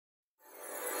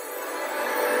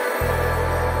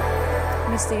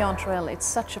Mr. Jan Troell, it's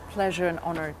such a pleasure and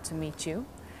honor to meet you.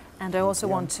 And I also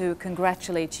want to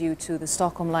congratulate you to the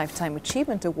Stockholm Lifetime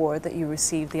Achievement Award that you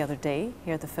received the other day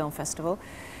here at the film festival.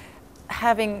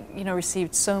 Having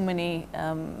received so many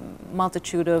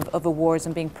multitude of awards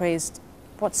and being praised,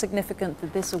 what significance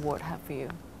did this award have for you?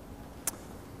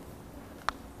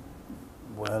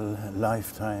 Well,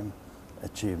 Lifetime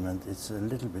Achievement, it's a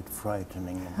little bit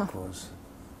frightening, of course,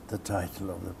 the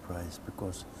title of the prize,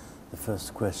 because the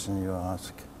first question you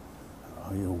ask,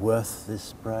 are you worth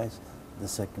this prize? The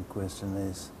second question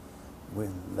is,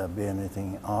 will there be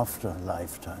anything after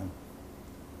lifetime?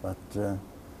 But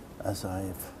as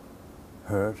I've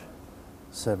heard,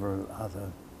 several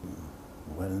other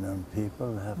well-known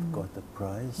people have got the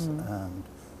prize and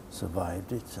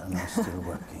survived it and are still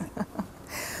working.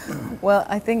 Well,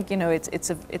 I think it's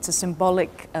a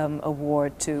symbolic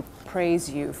award to praise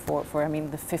you for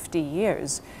the 50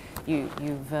 years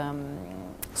you've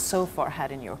so far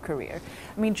had in your career.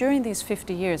 I mean, during these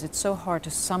 50 years, it's so hard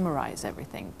to summarize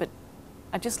everything, but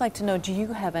I'd just like to know, do you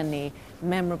have any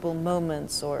memorable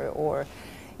moments or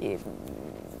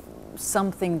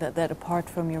something that apart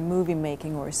from your movie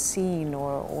making or a scene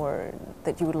or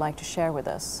that you would like to share with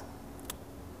us?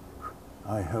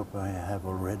 I hope I have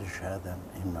already shared them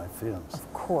in my films.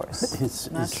 Of course. It's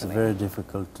very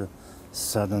difficult to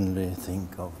suddenly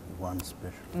think of one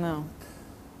special. No.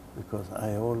 Because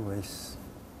I always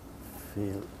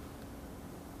feel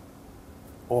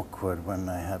awkward when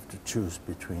I have to choose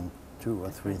between 2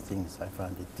 or 3 things. I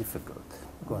find it difficult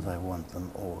because I want them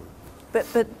all.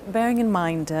 But bearing in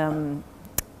mind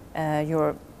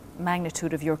your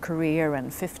magnitude of your career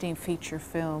and 15 feature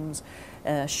films,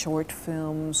 short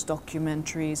films,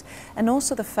 documentaries, and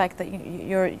also the fact that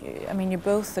you're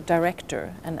both the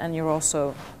director and you're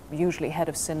also usually head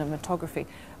of cinematography.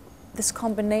 This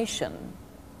combination,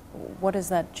 what is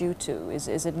that due to? Is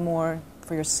it more,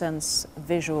 for your sense,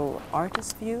 visual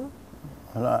artist view?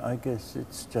 Well, I guess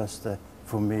it's just,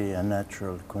 for me, a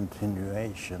natural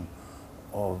continuation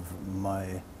of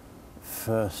my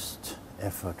first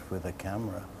effort with a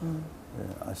camera.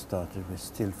 I started with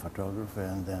still photography,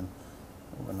 and then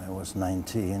when I was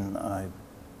 19, I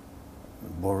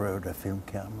borrowed a film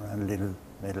camera and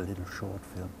made a little short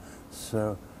film.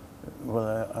 So,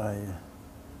 well,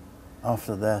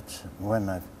 after that, when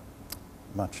I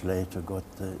much later got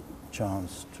the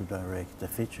chance to direct a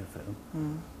feature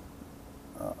film,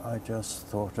 I just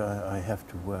thought I have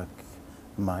to work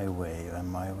my way, and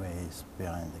my way is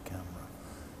behind the camera.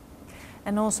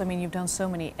 And also, you've done so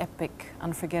many epic,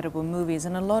 unforgettable movies,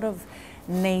 and a lot of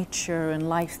nature and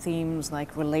life themes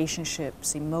like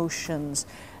relationships, emotions,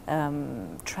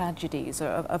 tragedies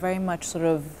are very much sort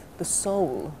of the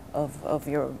soul of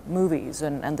your movies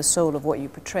and the soul of what you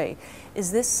portray.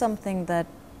 Is this something that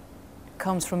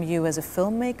comes from you as a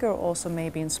filmmaker, or also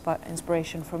maybe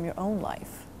inspiration from your own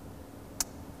life?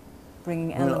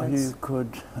 Bringing elements? Well, you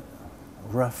could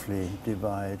roughly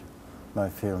divide my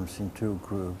films in 2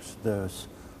 groups, those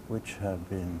which I've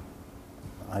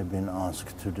been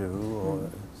asked to do, or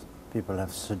people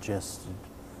have suggested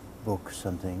books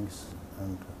and things,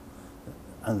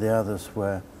 and the others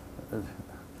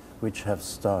which have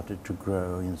started to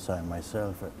grow inside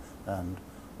myself and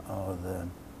are the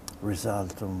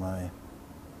result of my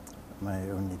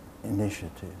own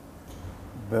initiative.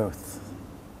 Both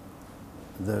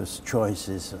those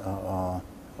choices are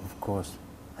of course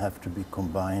have to be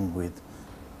combined with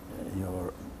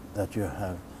that you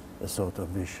have a sort of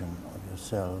vision of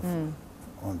yourself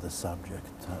on the subject,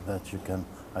 that you can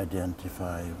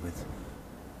identify with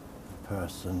the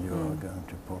person you are going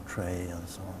to portray and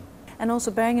so on. And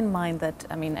also bearing in mind that,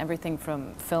 everything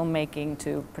from filmmaking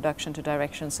to production to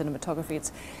direction,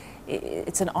 cinematography,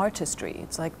 it's an artistry.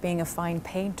 It's like being a fine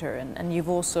painter, and you've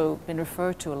also been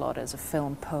referred to a lot as a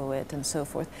film poet and so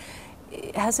forth.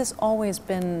 Has this always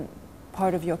been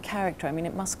part of your character?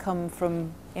 It must come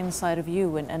from inside of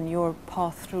you and your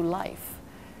path through life.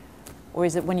 Or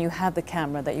is it when you have the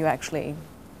camera that you actually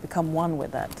become one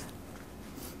with that?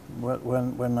 Well,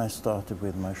 when I started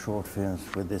with my short films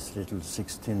with this little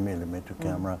 16mm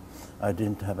camera, I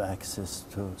didn't have access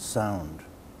to sound.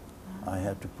 I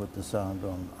had to put the sound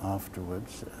on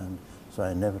afterwards, and so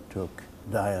I never took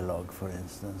dialogue, for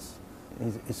instance.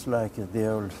 It's like the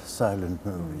old silent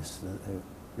movies.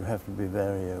 You have to be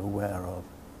very aware of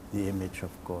the image,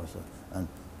 of course, and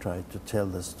try to tell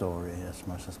the story as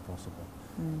much as possible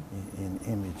in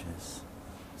images.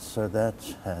 So that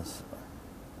has,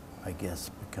 I guess,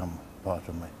 become part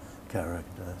of my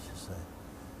character, as you say.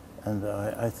 And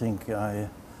I think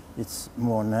it's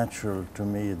more natural to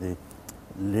me, the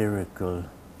lyrical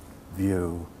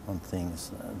view on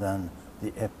things than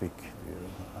the epic view.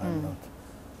 I'm not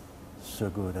so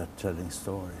good at telling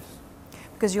stories.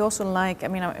 Because you also like, I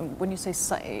mean, when you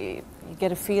say, you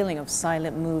get a feeling of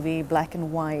silent movie, black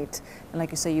and white, and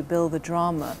like you say, you build the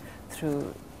drama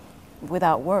through,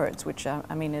 without words, which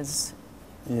I mean is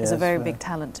a very big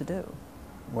talent to do.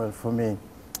 Well, for me,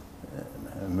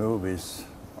 movies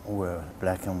were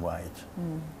black and white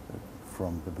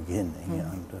from the beginning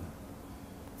and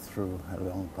through a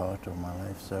long part of my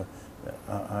life. So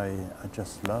I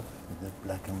just love the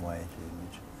black and white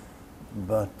image,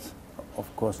 but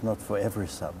of course not for every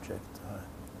subject.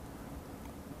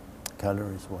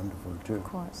 Color is wonderful too. Of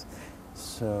course.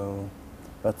 So,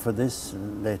 but for this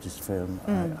latest film,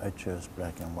 I chose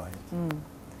black and white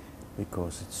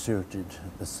because it suited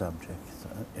the subject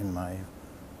in my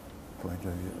point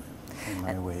of view, in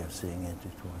my way of seeing it.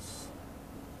 It was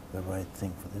the right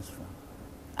thing for this film.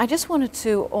 I just wanted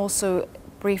to also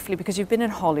briefly, because you've been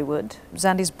in Hollywood,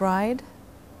 Zandy's Bride,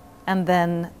 and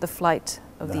then The Flight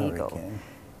of the Eagle,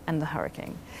 and The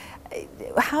Hurricane.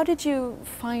 How did you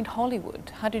find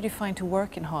Hollywood? How did you find to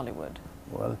work in Hollywood?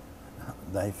 Well,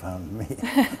 they found me.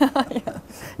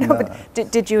 No, but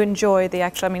did you enjoy the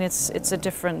actual? I mean, it's a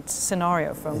different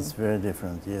scenario from. It's very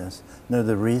different, yes. No,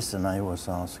 the reason I was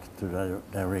asked to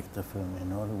direct a film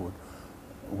in Hollywood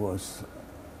was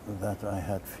that I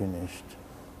had finished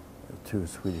 2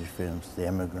 Swedish films, The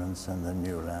Emigrants and The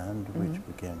New Land, which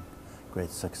became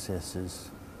great successes,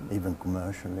 even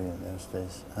commercially in those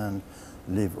days. And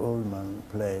Liv Ullmann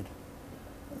played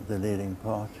the leading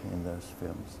part in those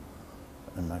films,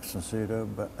 and Max von Sydow,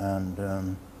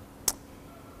 and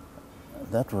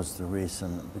that was the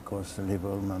reason, because Liv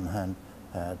Ullmann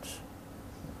had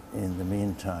in the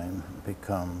meantime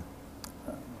become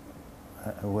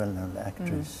a well-known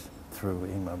actress through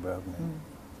Ingmar Bergman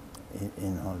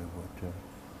in Hollywood too.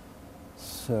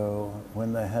 So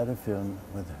when they had a film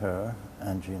with her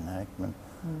and Gene Hackman,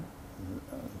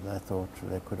 they thought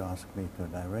they could ask me to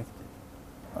direct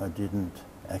it. I didn't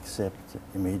accept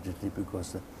immediately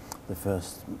because the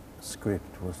first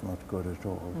script was not good at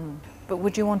all. But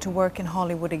would you want to work in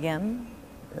Hollywood again?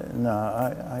 No,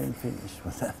 I'm finished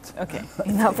with that. Okay,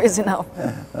 enough is enough.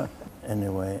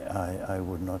 Anyway, I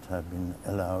would not have been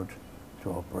allowed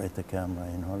to operate the camera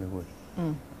in Hollywood.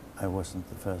 I wasn't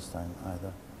the first time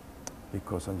either,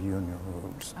 because of union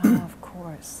rules. Oh, of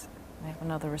course. They have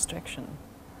another restriction.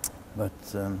 But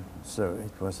so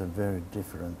it was a very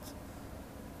different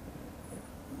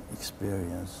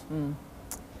experience.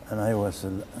 And I was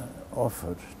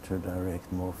offered to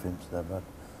direct more films there, but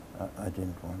I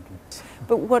didn't want it.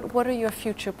 But what are your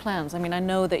future plans? I mean, I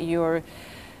know that you're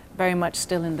very much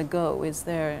still in the go. Is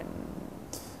there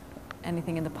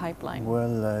anything in the pipeline?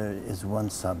 Well, it's one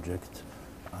subject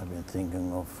I've been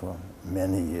thinking of for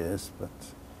many years,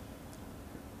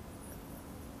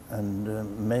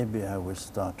 and maybe I will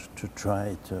start to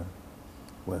try to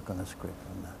work on a script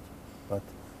on that. But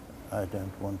I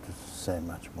don't want to say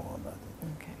much more about it.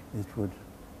 Okay. It would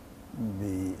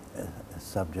be a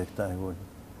subject I would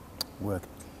work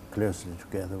closely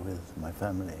together with my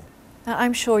family. Now,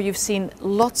 I'm sure you've seen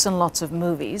lots and lots of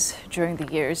movies during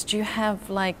the years. Do you have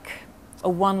like a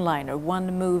one-liner,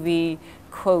 one movie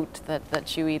quote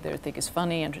that you either think is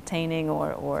funny, entertaining,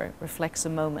 or reflects a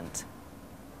moment?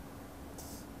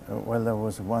 Well, there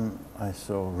was one I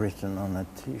saw written on a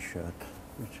T-shirt,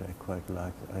 which I quite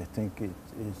liked. I think it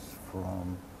is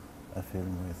from a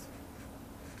film with,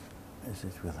 is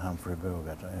it with Humphrey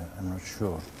Bogart? I'm not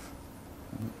sure.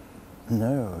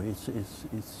 No,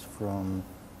 it's from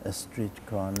A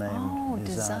Streetcar Named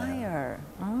Desire.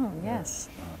 Oh, yes.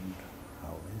 And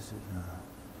how is it now?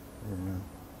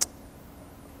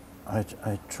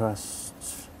 I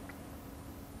trust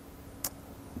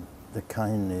the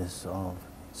kindness of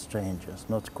strangers,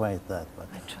 not quite that, but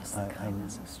I trust the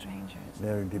kindness of strangers.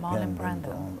 Very dependent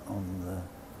on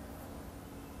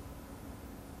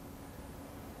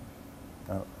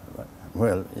the.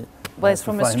 Well, it's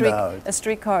from a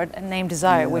streetcar named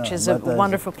Desire, which is a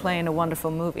wonderful play and a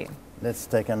wonderful movie. Let's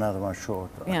take another one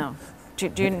short. Yeah.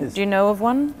 Do you know of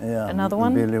one? Yeah, another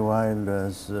one? Billy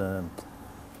Wilder's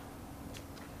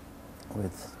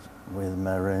with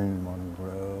Marilyn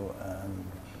Monroe and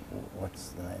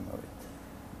what's the name of it?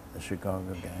 The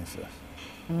Chicago Gangsters.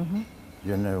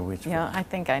 You know which one? Yeah, I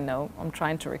think I know. I'm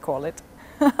trying to recall it.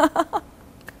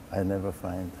 I never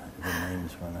find the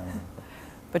names when I'm.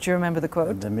 But you remember the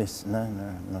quote? No,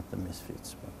 not the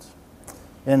Misfits, but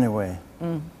anyway,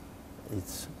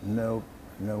 it's no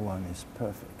one is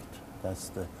perfect. That's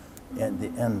the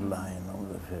end line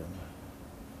of the film.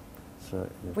 So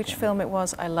which film it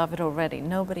was? I love it already.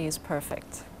 Nobody is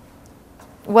perfect.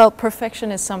 Well,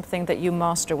 perfection is something that you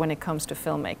master when it comes to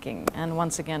filmmaking, and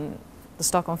once again, the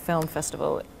Stockholm Film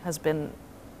Festival has been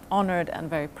honored and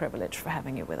very privileged for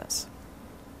having you with us.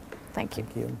 Thank you.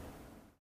 Thank you.